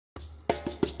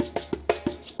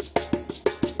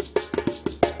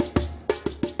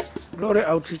Glory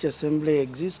Outreach Assembly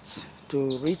exists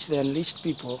to reach the unleashed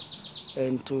people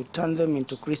and to turn them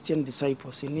into Christian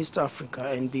disciples in East Africa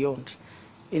and beyond.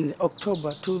 In October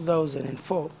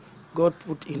 2004, God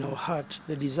put in our heart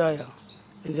the desire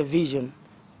and the vision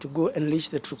to go unleash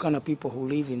the Turkana people who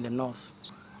live in the north.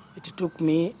 It took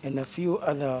me and a few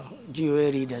other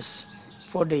GOA leaders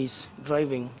 4 days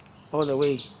driving all the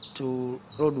way to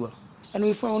Lodwar. And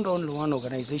we found only one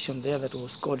organization there that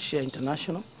was called Share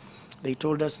International. They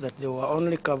told us that they were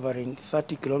only covering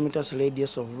 30 kilometers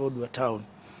radius of Lodwar town.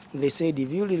 And they said, if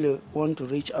you really want to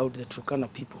reach out the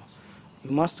Turkana people,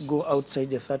 you must go outside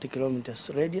the 30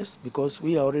 kilometers radius, because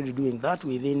we are already doing that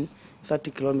within 30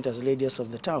 kilometers radius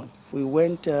of the town. We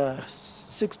went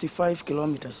 65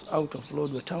 kilometers out of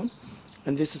Lodwar town,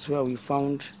 and this is where we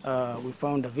found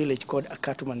a village called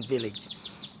Akatuman village.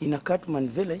 In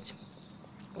Akatuman village,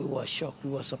 we were shocked,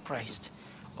 we were surprised.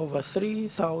 Over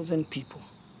 3,000 people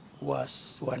were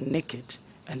naked,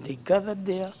 and they gathered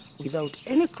there without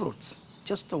any clothes,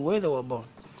 just the way they were born.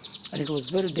 And it was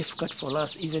very difficult for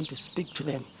us even to speak to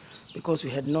them, because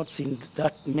we had not seen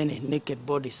that many naked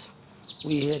bodies.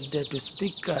 We had to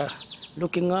speak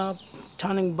looking up,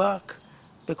 turning back,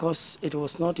 because it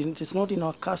is not in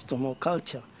our custom or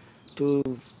culture to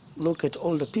look at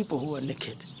all the people who are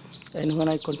naked. And when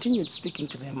I continued speaking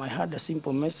to them, I had a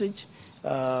simple message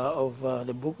of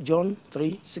the book John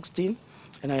 3:16,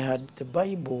 and I had the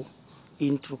Bible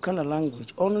in Turkana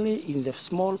language, only in the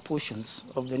small portions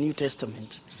of the New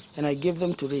Testament. And I gave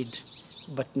them to read,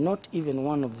 but not even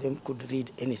one of them could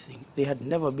read anything. They had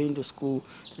never been to school,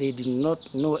 they did not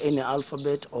know any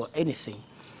alphabet or anything.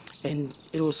 And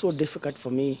it was so difficult for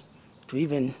me to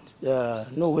even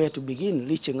know where to begin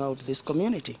reaching out to this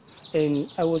community. And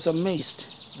I was amazed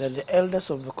that the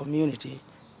elders of the community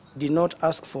did not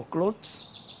ask for clothes,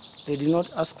 they did not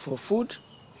ask for food,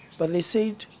 but they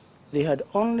said they had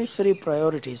only 3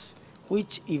 priorities,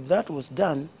 which if that was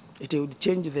done, it would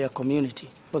change their community.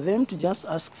 For them to just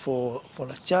ask for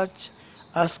a church,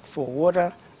 ask for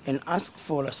water, and ask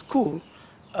for a school,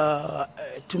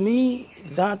 to me,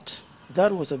 that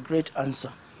was a great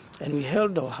answer. And we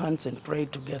held our hands and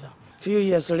prayed together. A few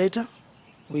years later,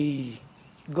 we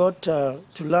got to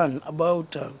learn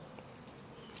about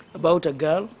a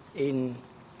girl in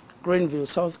Greenville,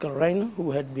 South Carolina,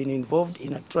 who had been involved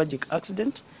in a tragic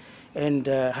accident, and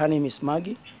her name is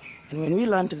Maggie. And when we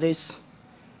learned this,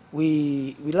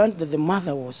 we learned that the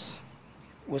mother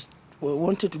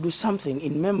wanted to do something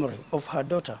in memory of her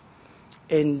daughter.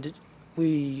 And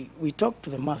we talked to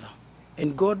the mother,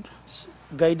 and God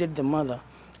guided the mother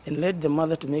and led the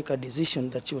mother to make a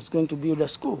decision that she was going to build a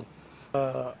school.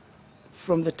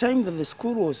 From the time that the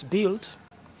school was built,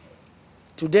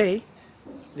 today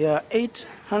there are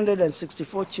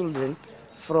 864 children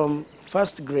from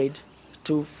 1st grade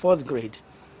to 4th grade.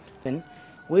 And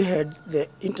we had the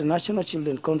International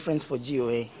Children Conference for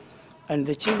GOA, and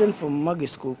the children from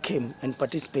Maggies School came and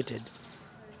participated.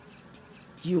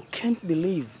 You can't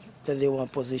believe that they were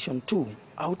position 2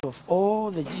 out of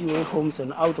all the GOA homes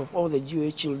and out of all the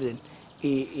GOA children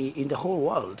in the whole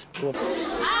world. I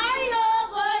know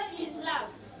God is love,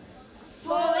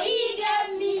 for He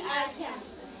gave me a chance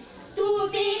to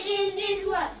be in this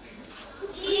world.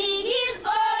 He is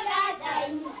all that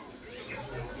I know.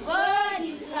 God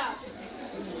is love.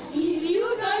 If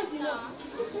you don't know,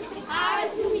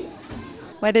 ask me.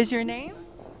 What is your name?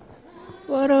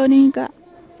 Veronica.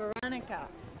 Veronica.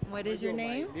 What is your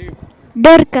name?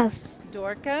 Dorcas.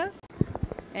 Dorcas.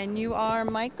 And you are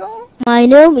Michael? My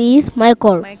name is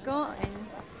Michael. Michael. And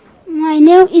my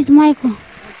name is Michael.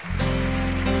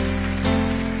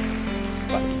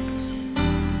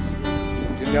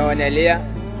 Tumeonelea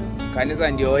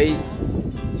kanisa ndio hii,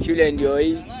 shule ndio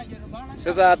hii.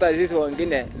 Sasa hata sisi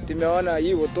wengine tumeona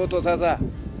hii watoto sasa,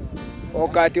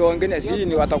 wakati wengine sisi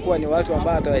ni watakuwa ni watu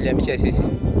ambao wataelimisha sisi.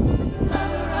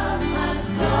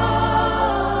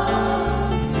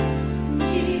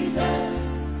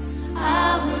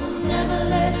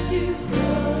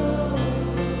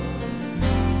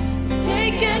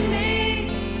 Taking me